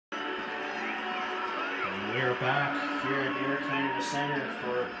We are back here at the Air Canada Centre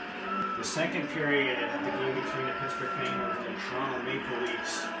for the second period of the game between the Pittsburgh Penguins and the Toronto Maple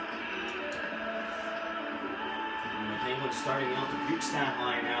Leafs. And the Penguins starting out the Bukestad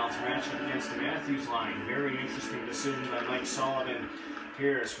line now to match up against the Matthews line. Very interesting decision by Mike Sullivan.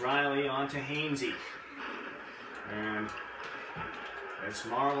 Here's Riley on to Hainsey. And it's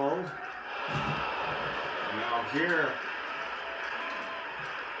Marlowe. Now here,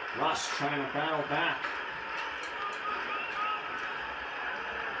 Russ trying to battle back.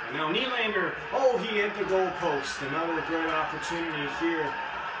 And now Nylander, oh, he hit the goal post. Another great opportunity here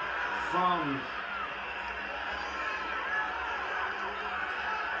from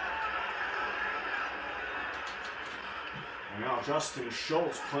and now Justin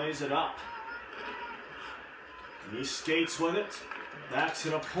Schultz plays it up. And he skates with it. Back to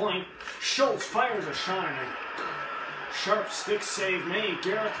the point. Schultz fires a shot and a sharp stick save made.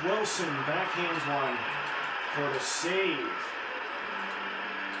 Gareth Wilson backhands one for the save.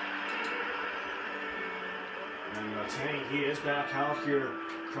 And Letang, he is back out here.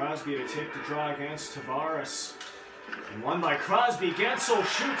 Crosby to take the draw against Tavares. And one by Crosby. Kessel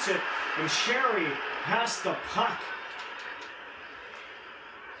shoots it. And Sherry has the puck.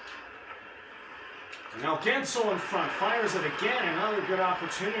 And now Kessel in front, fires it again, another good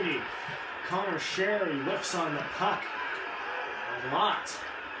opportunity. Connor Sherry whiffs on the puck a lot.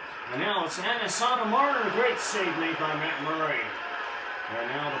 And now it's Anasana Marner, great save made by Matt Murray. And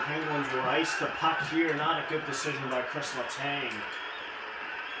now the Penguins will ice the puck here, not a good decision by Chris Letang.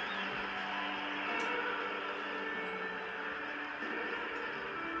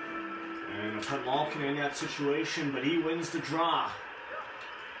 And they'll put Malkin in that situation, but he wins the draw.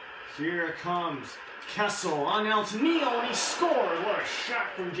 Here it comes. Kessel on now to Neal, and he scores. What a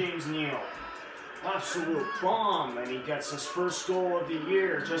shot from James Neal. Absolute bomb, and he gets his first goal of the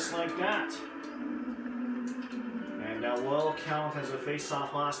year, just like that. And that will count as a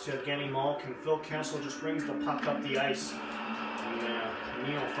face-off loss to Evgeny Malkin. Phil Kessel just brings the puck up the ice. And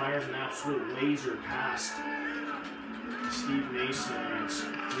Neal fires an absolute laser past Steve Mason, and it's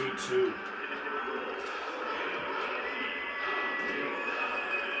 3-2.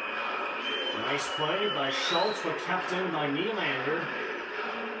 Nice play by Schultz, but kept in by Nylander.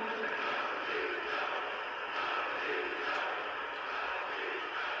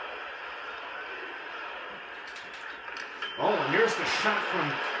 Oh, and here's the shot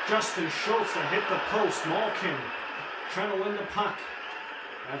from Justin Schultz that hit the post. Malkin trying to win the puck.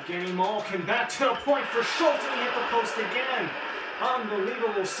 Evgeny Malkin back to the point for Schultz, and he hit the post again.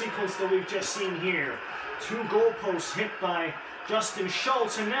 Unbelievable sequence that we've just seen here. Two goalposts hit by Justin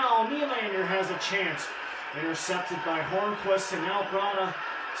Schultz, and now Nylander has a chance. Intercepted by Hornquist, and now brought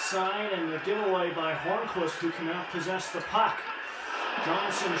aside, and the giveaway by Hornquist, who cannot possess the puck.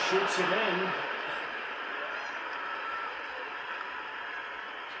 Johnson shoots it in.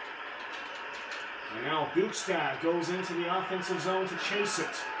 And now Bukestad goes into the offensive zone to chase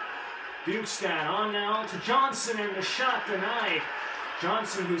it. Bukestad on now to Johnson, and the shot denied.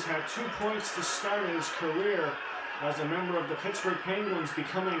 Johnson, who's had 2 points to start his career as a member of the Pittsburgh Penguins,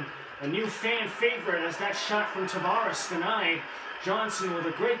 becoming a new fan favorite as that shot from Tavares denied. Johnson with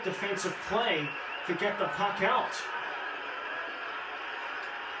a great defensive play to get the puck out.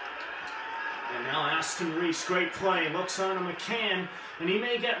 And now Aston Reese, great play, looks on to McCann, and he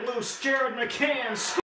may get loose. Jared McCann scores.